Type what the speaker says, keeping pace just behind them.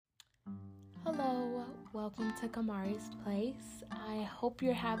Welcome to Kamari's Place. I hope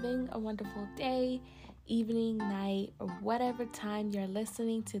you're having a wonderful day, evening, night, or whatever time you're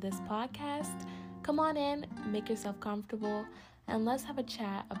listening to this podcast. Come on in, make yourself comfortable, and let's have a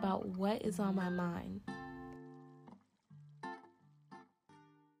chat about what is on my mind.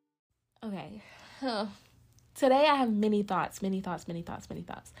 Okay. Today I have many thoughts.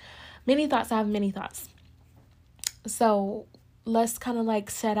 So let's kind of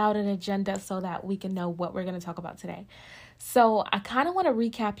set out an agenda so that we can know what we're going to talk about today. So I kind of want to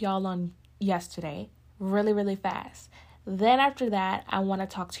recap y'all on yesterday really fast. Then after that, I want to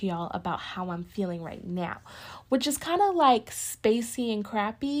talk to y'all about how I'm feeling right now, which is kind of spacey and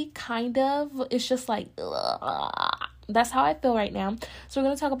crappy, kind of. It's just that's how I feel right now. So we're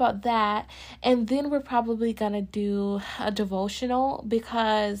going to talk about that. And then we're probably going to do a devotional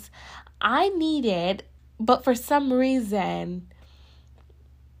because I need it. But for some reason.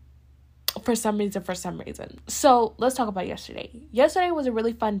 So let's talk about yesterday. Yesterday was a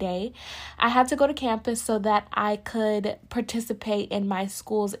really fun day. I had to go to campus so that I could participate in my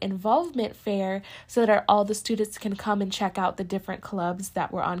school's involvement fair so that all the students can come and check out the different clubs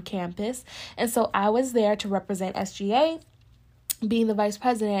that were on campus. And so I was there to represent SGA. Being the vice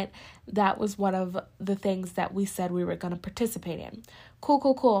president, that was one of the things that we said we were going to participate in.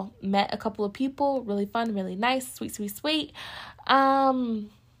 Cool. Met a couple of people, really fun, really nice, sweet.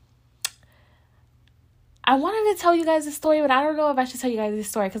 I wanted to tell you guys a story, but I don't know if I should tell you guys this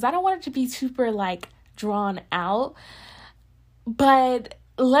story because I don't want it to be super drawn out. But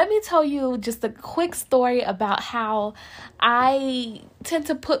let me tell you just a quick story about how I tend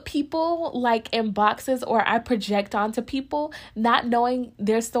to put people in boxes, or I project onto people not knowing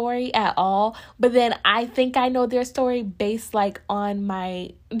their story at all. But then I think I know their story based on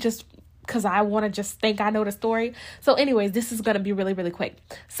my, just because I want to just think I know the story. So anyways, this is going to be really quick.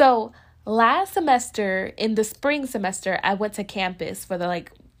 So last semester, in the spring semester, I went to campus for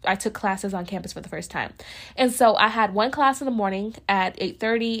I took classes on campus for the first time. And so I had one class in the morning at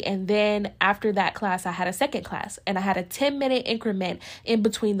 8:30. And then after that class, I had a second class. And I had a 10-minute increment in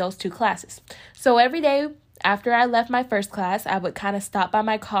between those two classes. So every day after I left my first class, I would kind of stop by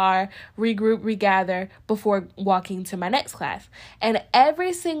my car, regroup, regather before walking to my next class. And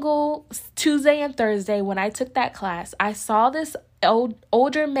every single Tuesday and Thursday when I took that class, I saw this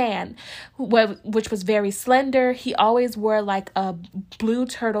older man which was very slender. He always wore a blue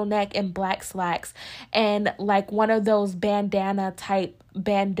turtleneck and black slacks and one of those bandana type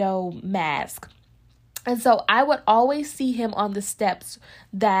bandeau mask. And so I would always see him on the steps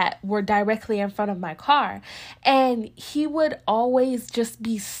that were directly in front of my car. And he would always just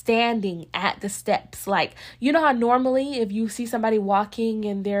be standing at the steps. You know how normally if you see somebody walking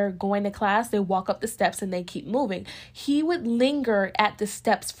and they're going to class, they walk up the steps and they keep moving. He would linger at the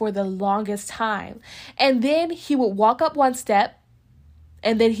steps for the longest time. And then he would walk up one step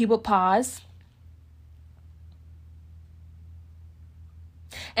and then he would pause.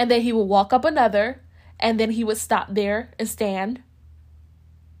 And then he would walk up another. And then he would stop there and stand.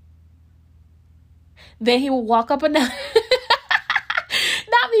 Then he would walk up another.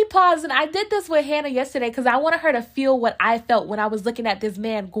 Not me pausing. I did this with Hannah yesterday because I wanted her to feel what I felt when I was looking at this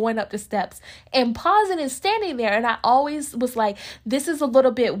man going up the steps and pausing and standing there. And I always was this is a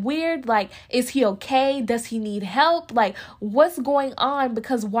little bit weird. Is he okay? Does he need help? What's going on?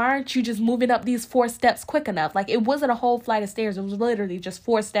 Because why aren't you just moving up these 4 steps quick enough? It wasn't a whole flight of stairs. It was literally just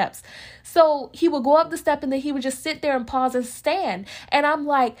 4 steps. So he would go up the step and then he would just sit there and pause and stand. And I'm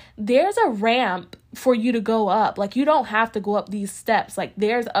there's a ramp for you to go up. You don't have to go up these steps.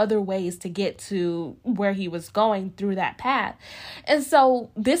 There's other ways to get to where he was going through that path. And so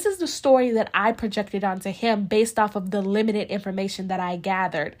this is the story that I projected onto him based off of the limited information that I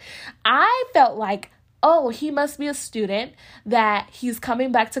gathered. I felt oh, he must be a student, that he's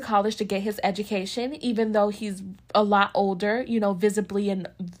coming back to college to get his education, even though he's a lot older, visibly an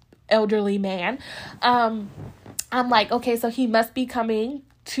elderly man. I'm okay, so he must be coming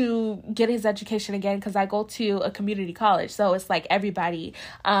to get his education again because I go to a community college. So it's everybody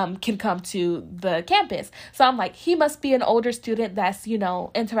can come to the campus. So I'm he must be an older student that's,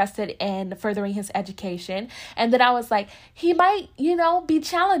 interested in furthering his education. And then I was he might, be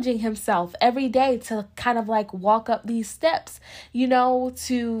challenging himself every day to kind of walk up these steps,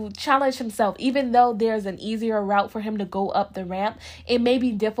 to challenge himself. Even though there's an easier route for him to go up the ramp, it may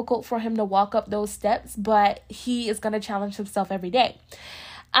be difficult for him to walk up those steps, but he is going to challenge himself every day.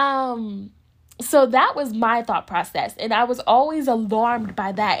 So that was my thought process. And I was always alarmed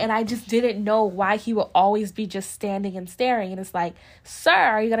by that. And I just didn't know why he would always be just standing and staring. And it's like, sir,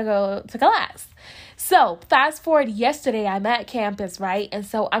 are you going to go to class? So fast forward yesterday, I'm at campus, right? And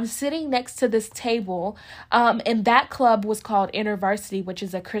so I'm sitting next to this table. And that club was called InterVarsity, which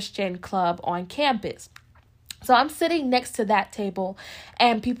is a Christian club on campus. So I'm sitting next to that table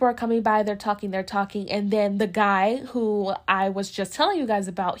and people are coming by, they're talking. And then the guy who I was just telling you guys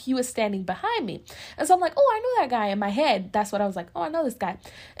about, he was standing behind me. And so I'm like, oh, I know that guy in my head. That's what I was like. Oh, I know this guy.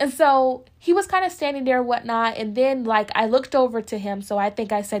 And so he was kind of standing there, whatnot. And then like I looked over to him. So I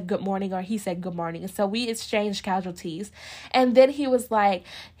think I said good morning or he said good morning. And so we exchanged casualties. And then he was like,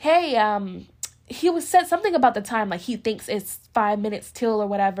 hey, said something about the time, like he thinks it's 5 minutes till or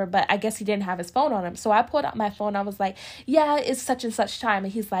whatever, but I guess he didn't have his phone on him. So I pulled out my phone. I was like, yeah, it's such and such time.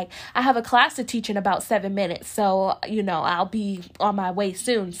 And he's like, I have a class to teach in about 7 minutes. So, I'll be on my way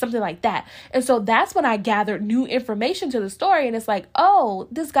soon, something like that. And so that's when I gathered new information to the story. And it's like, oh,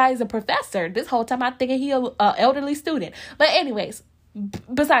 this guy is a professor. This whole time I'm thinking he's an elderly student. But anyways,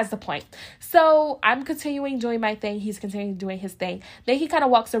 besides the point. So I'm continuing doing my thing. He's continuing doing his thing. Then he kind of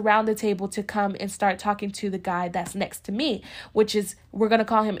walks around the table to come and start talking to the guy that's next to me, which is, we're going to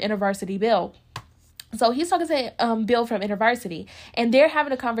call him InterVarsity Bill. So he's talking to Bill from InterVarsity, and they're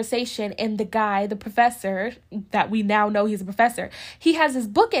having a conversation, and the guy, the professor, that we now know he's a professor, he has his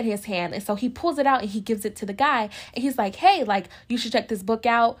book in his hand, and so he pulls it out, and he gives it to the guy, and he's like, hey, like, you should check this book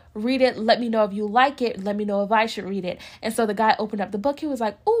out, read it, let me know if you like it, let me know if I should read it. And so the guy opened up the book, he was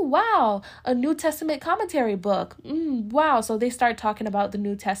like, oh, wow, a New Testament commentary book, wow. So they start talking about the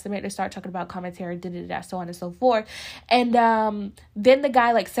New Testament, they start talking about commentary, so on and so forth, and then the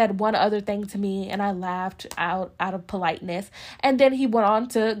guy, like, said one other thing to me, and I laughed out of politeness, and then he went on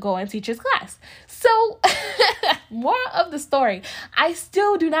to go and teach his class. So more of the story, I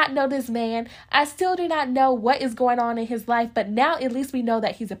still do not know this man. I still do not know what is going on in his life, but now at least we know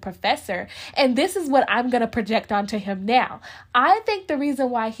that he's a professor, and this is what I'm going to project onto him now. I think the reason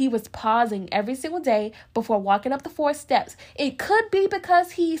why he was pausing every single day before walking up the 4 steps, it could be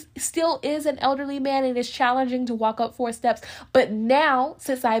because he still is an elderly man and it's challenging to walk up 4 steps, but now,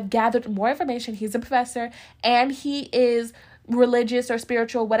 since I've gathered more information, he's a professor and he is religious or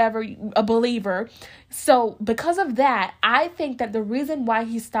spiritual, whatever, a believer. So because of that, I think that the reason why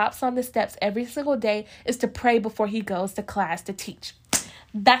he stops on the steps every single day is to pray before he goes to class to teach.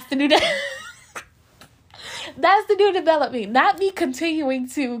 That's the new That's the new development, not me continuing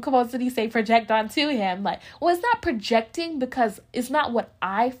to, come on, City say, project onto him. Like, well, it's not projecting because it's not what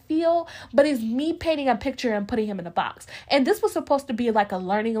I feel, but it's me painting a picture and putting him in a box. And this was supposed to be like a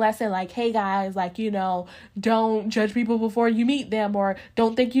learning lesson, like, hey guys, like, don't judge people before you meet them, or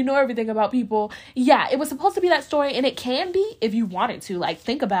don't think you know everything about people. Yeah, it was supposed to be that story, and it can be if you wanted to, like,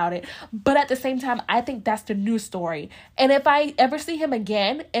 think about it. But at the same time, I think that's the new story. And if I ever see him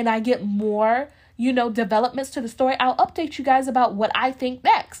again and I get more developments to the story, I'll update you guys about what I think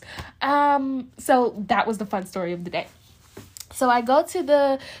next. So that was the fun story of the day. So I go to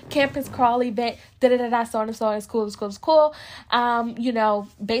the campus crawl event, so on and so on. It's cool.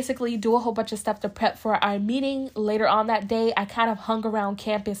 Basically do a whole bunch of stuff to prep for our meeting later on that day. I kind of hung around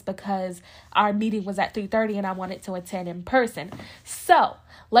campus because our meeting was at 3:30 and I wanted to attend in person. So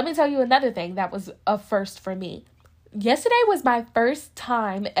let me tell you another thing that was a first for me. Yesterday was my first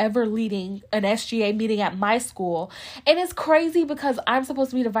time ever leading an SGA meeting at my school. And it's crazy because I'm supposed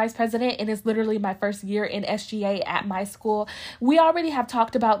to be the vice president and it's literally my first year in SGA at my school. We already have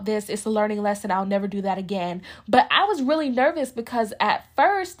talked about this. It's a learning lesson. I'll never do that again. But I was really nervous because at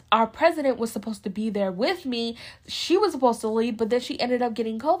first our president was supposed to be there with me. She was supposed to lead, but then she ended up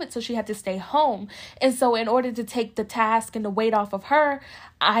getting COVID, so she had to stay home. And so in order to take the task and the weight off of her,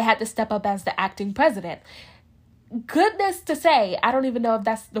 I had to step up as the acting president. Goodness to say, I don't even know if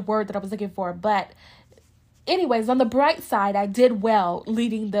that's the word that I was looking for, but anyways, on the bright side, I did well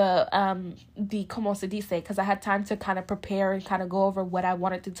leading the como se dice, because I had time to kind of prepare and kind of go over what I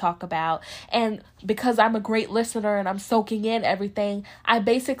wanted to talk about. And because I'm a great listener and I'm soaking in everything, I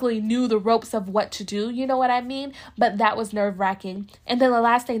basically knew the ropes of what to do, you know what I mean? But that was nerve-wracking. And then the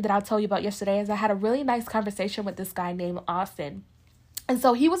last thing that I'll tell you about yesterday is I had a really nice conversation with this guy named Austin. And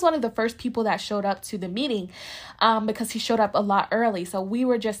so he was one of the first people that showed up to the meeting because he showed up a lot early. So we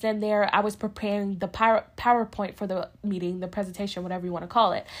were just in there. I was preparing the PowerPoint for the meeting, the presentation, whatever you want to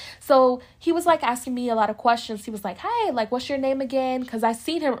call it. So he was like asking me a lot of questions. He was like, hey, like, what's your name again? Because I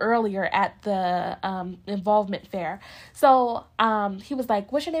seen him earlier at the involvement fair. So he was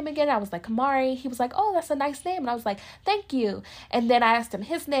like, what's your name again? I was like, Kamari. He was like, oh, that's a nice name. And I was like, thank you. And then I asked him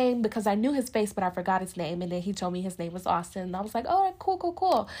his name because I knew his face, but I forgot his name. And then he told me his name was Austin. And I was like, oh, cool.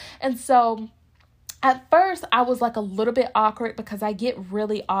 And so At first, I was like a little bit awkward because I get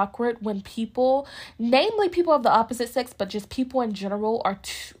really awkward when people, namely people of the opposite sex, but just people in general are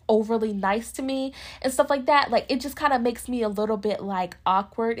overly nice to me and stuff like that. Like, it just kind of makes me a little bit like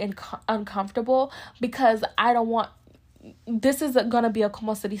awkward and uncomfortable because I don't want, this is going to be a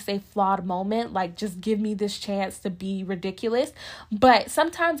como se dice flawed moment. Like, just give me this chance to be ridiculous. But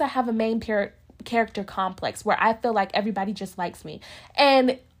sometimes I have a main character complex where I feel like everybody just likes me.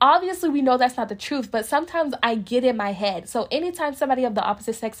 And obviously we know that's not the truth, but sometimes I get in my head. So anytime somebody of the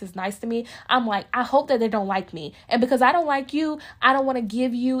opposite sex is nice to me, I'm like, I hope that they don't like me. And because I don't like you, I don't want to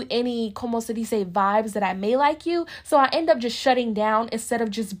give you any como se dice vibes that I may like you. So I end up just shutting down instead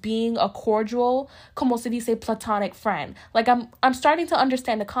of just being a cordial como se dice platonic friend. Like, I'm starting to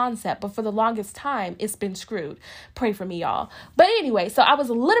understand the concept, but for the longest time it's been screwed. Pray for me, y'all. But anyway, so I was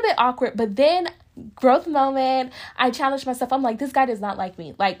a little bit awkward, but then growth moment, I challenged myself. I'm like, this guy does not like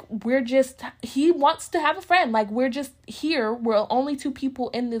me. Like, he wants to have a friend. Like, we're just here. We're only two people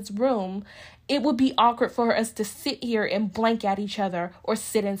in this room. It would be awkward for us to sit here and blank at each other or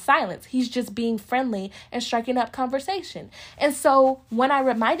sit in silence. He's just being friendly and striking up conversation. And so when I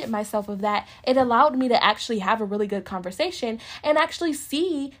reminded myself of that, it allowed me to actually have a really good conversation and actually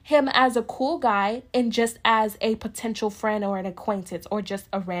see him as a cool guy and just as a potential friend or an acquaintance or just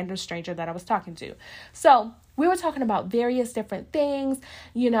a random stranger that I was talking to. So we were talking about various different things.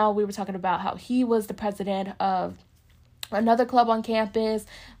 We were talking about how he was the president of another club on campus.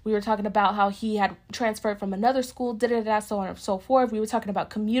 We were talking about how he had transferred from another school, so on and so forth. We were talking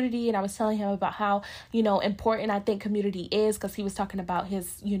about community, and I was telling him about how, important I think community is, because he was talking about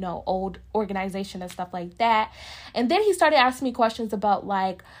his, old organization and stuff like that. And then he started asking me questions about,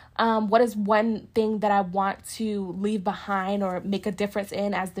 like, what is one thing that I want to leave behind or make a difference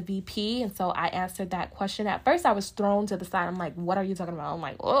in as the VP? And so I answered that question. At first, I was thrown to the side. I'm like, what are you talking about? I'm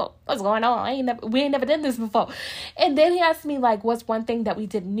like, whoa, what's going on? We ain't never done this before. And then he asked me, like, what's one thing that we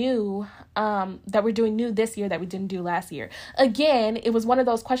did new, that we're doing new this year that we didn't do last year? Again, it was one of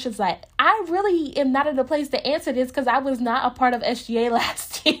those questions that I really am not in a place to answer this because I was not a part of SGA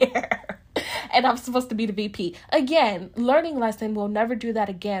last year. And I'm supposed to be the VP. Again, learning lesson, we'll never do that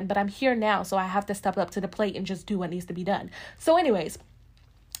again, but I'm here now, so I have to step up to the plate and just do what needs to be done. So anyways,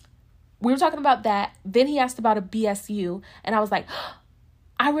 we were talking about that. Then he asked about a BSU, and I was like,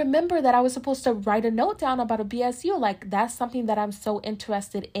 I remember that I was supposed to write a note down about a BSU. Like, that's something that I'm so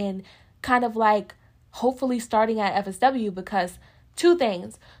interested in, kind of like hopefully starting at FSW, because two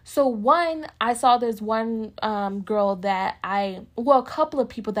things. So one, I saw there's one girl that a couple of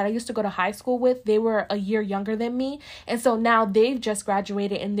people that I used to go to high school with. They were a year younger than me. And so now they've just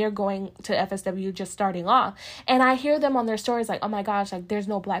graduated and they're going to FSW, just starting off. And I hear them on their stories like, oh my gosh, like there's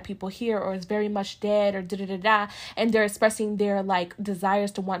no Black people here, or it's very much dead, or da-da-da-da. And they're expressing their like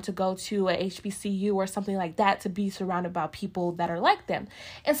desires to want to go to a HBCU or something like that, to be surrounded by people that are like them.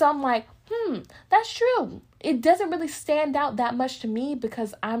 And so I'm like, that's true. It doesn't really stand out that much to me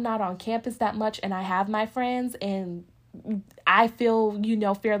because I'm not on campus that much and I have my friends and I feel,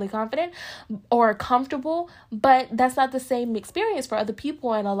 fairly confident or comfortable, but that's not the same experience for other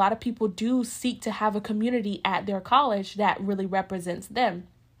people. And a lot of people do seek to have a community at their college that really represents them.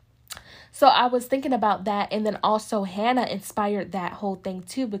 So I was thinking about that, and then also Hannah inspired that whole thing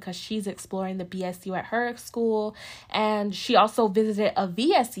too, because she's exploring the BSU at her school, and she also visited a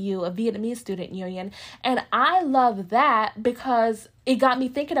VSU, a Vietnamese Student Union, and I love that because it got me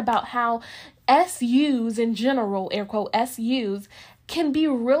thinking about how SUs in general, air quote SUs, can be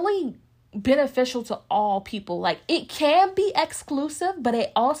really beneficial to all people. Like, it can be exclusive, but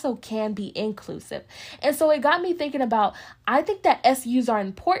it also can be inclusive. And so it got me thinking about, I think that SUs are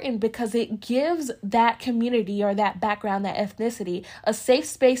important because it gives that community or that background, that ethnicity, a safe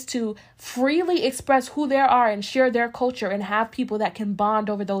space to freely express who they are and share their culture and have people that can bond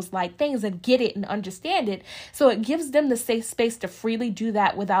over those like things and get it and understand it. So it gives them the safe space to freely do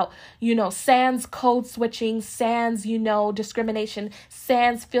that without, sans code switching, sans, discrimination,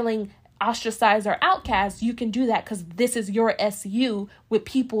 sans feeling ostracized or outcast. You can do that because this is your SU with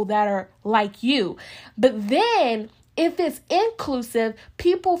people that are like you. But then if it's inclusive,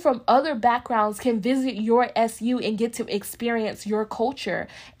 people from other backgrounds can visit your SU and get to experience your culture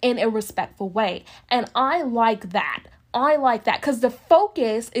in a respectful way. And I like that. Because the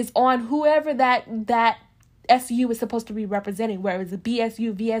focus is on whoever that SU is supposed to be representing, whether it's a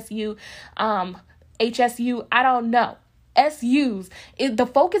BSU, VSU, HSU, I don't know. SUs, the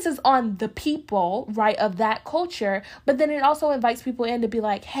focus is on the people, right, of that culture, but then it also invites people in to be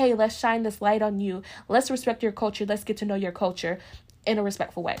like, hey, let's shine this light on you. Let's respect your culture. Let's get to know your culture in a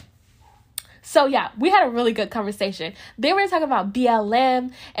respectful way. So yeah, we had a really good conversation. They were talking about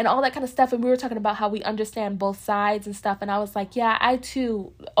BLM and all that kind of stuff. And we were talking about how we understand both sides and stuff. And I was like, yeah, I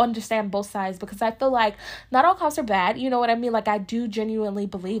too understand both sides, because I feel like not all cops are bad. You know what I mean? Like, I do genuinely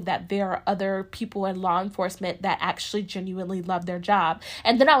believe that there are other people in law enforcement that actually genuinely love their job.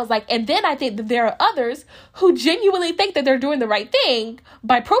 And then I was like, and then I think that there are others who genuinely think that they're doing the right thing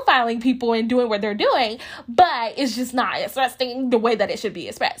by profiling people and doing what they're doing, but it's just not expressing the way that it should be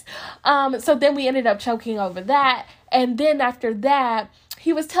expressed. So then we ended up choking over that. And then after that,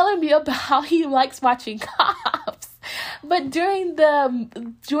 he was telling me about how he likes watching cops. But during the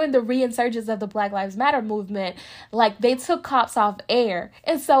reinsurgence of the Black Lives Matter movement, like, they took cops off air.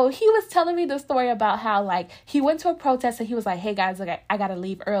 And so he was telling me the story about how, like, he went to a protest and he was like, hey guys, like, I gotta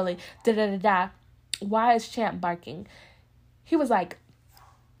leave early. Da-da-da-da. Why is Champ barking? He was like,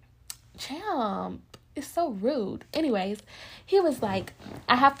 Champ, it's so rude. Anyways, he was like,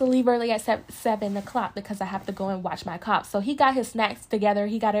 I have to leave early at 7 o'clock because I have to go and watch my cops. So he got his snacks together.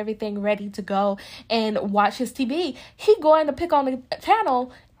 He got everything ready to go and watch his TV. He going to pick on the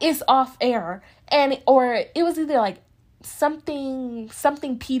channel. It's off air. Or it was either like something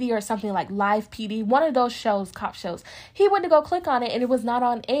PD or something like Live PD, one of those shows, cop shows. He went to go click on it and it was not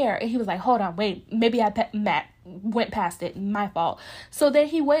on air. And he was like, hold on, wait, maybe I went past it, my fault. So then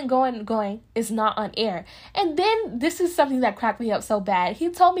he went going, it's not on air. And then this is something that cracked me up so bad. He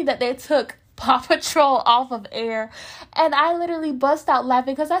told me that they took Paw Patrol off of air, and I literally bust out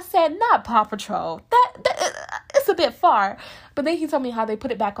laughing because I said, not Paw Patrol. That it's a bit far. But then he told me how they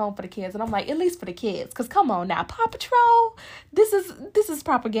put it back on for the kids, and I'm like, at least for the kids, because come on now, Paw Patrol, this is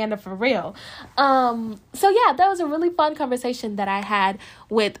propaganda for real. So yeah, that was a really fun conversation that I had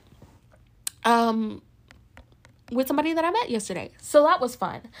with somebody that I met yesterday. So that was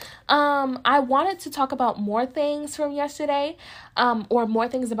fun. I wanted to talk about more things from yesterday, or more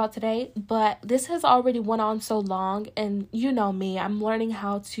things about today, but this has already went on so long, and you know me, I'm learning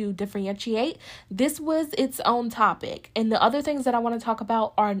how to differentiate. This was its own topic, and the other things that I want to talk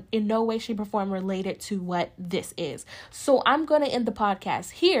about are in no way, shape, or form related to what this is. So I'm going to end the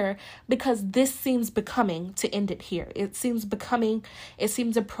podcast here because this seems becoming to end it here. It seems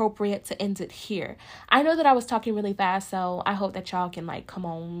appropriate to end it here. I know that I was talking really fast, so I hope that y'all can like come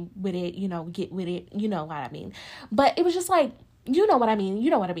on with it, get with it, you know what I mean. But it was just like, you know what I mean? You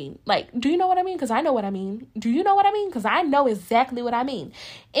know what I mean? Like, do you know what I mean? Because I know what I mean. Do you know what I mean? Because I know exactly what I mean.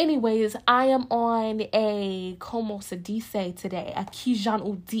 Anyways, I am on a como se dice today, a Kijan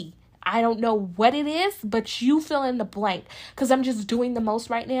Udi. I don't know what it is, but you fill in the blank because I'm just doing the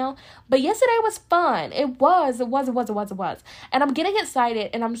most right now. But yesterday was fun. It was. And I'm getting excited,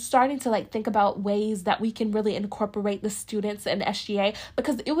 and I'm starting to like think about ways that we can really incorporate the students in SGA,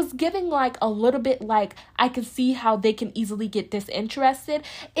 because it was giving like a little bit like I can see how they can easily get disinterested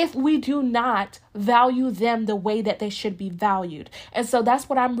if we do not value them the way that they should be valued. And so that's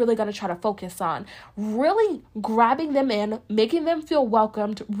what I'm really going to try to focus on. Really grabbing them in, making them feel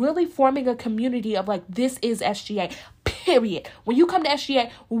welcomed, really forming a community of like, this is SGA, period. When you come to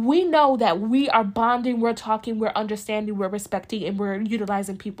SGA, we know that we are bonding, we're talking, we're understanding, we're respecting, and we're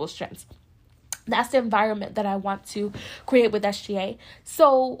utilizing people's strengths. That's the environment that I want to create with SGA.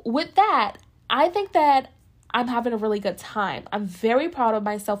 So with that, I think that I'm having a really good time. I'm very proud of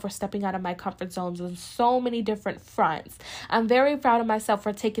myself for stepping out of my comfort zones on so many different fronts. I'm very proud of myself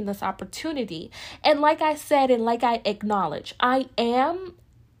for taking this opportunity. And like I said, and like I acknowledge, I am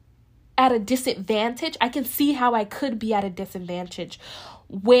at a disadvantage. I can see how I could be at a disadvantage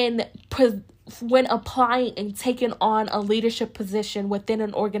when applying and taking on a leadership position within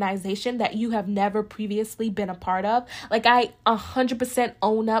an organization that you have never previously been a part of. Like, I 100%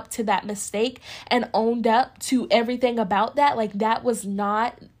 own up to that mistake and owned up to everything about that. Like, that was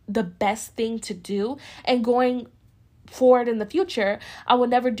not the best thing to do. And going forward in the future, I will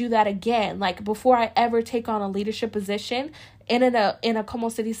never do that again. Like, before I ever take on a leadership position in a Como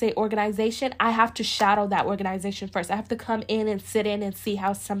City State organization, I have to shadow that organization first. I have to come in and sit in and see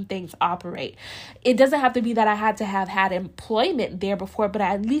how some things operate. It doesn't have to be that I had to have had employment there before, but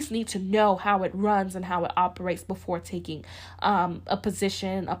I at least need to know how it runs and how it operates before taking a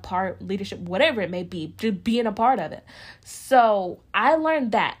position, a part, leadership, whatever it may be, just being a part of it. So I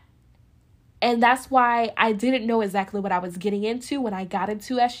learned that. And that's why I didn't know exactly what I was getting into when I got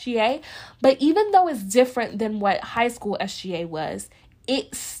into SGA. But even though it's different than what high school SGA was,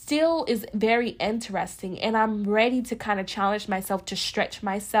 it still is very interesting. And I'm ready to kind of challenge myself to stretch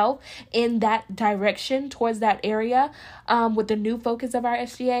myself in that direction towards that area with the new focus of our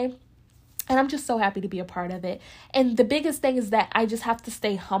SGA. And I'm just so happy to be a part of it. And the biggest thing is that I just have to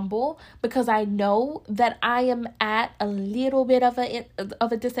stay humble, because I know that I am at a little bit of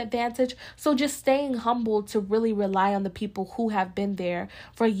a disadvantage. So just staying humble to really rely on the people who have been there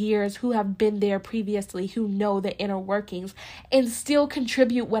for years, who have been there previously, who know the inner workings, and still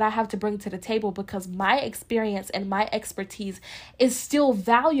contribute what I have to bring to the table, because my experience and my expertise is still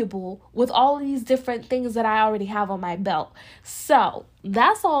valuable with all these different things that I already have on my belt. So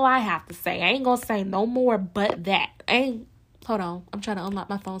that's all I have to say. I ain't gonna say no more but that. Hold on. I'm trying to unlock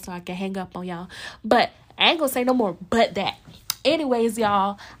my phone so I can hang up on y'all. But I ain't gonna say no more but that. Anyways,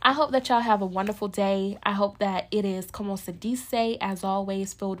 y'all, I hope that y'all have a wonderful day. I hope that it is, como se dice, as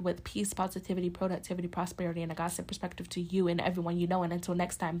always, filled with peace, positivity, productivity, prosperity, and a gossip perspective to you and everyone you know. And until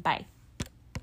next time, bye.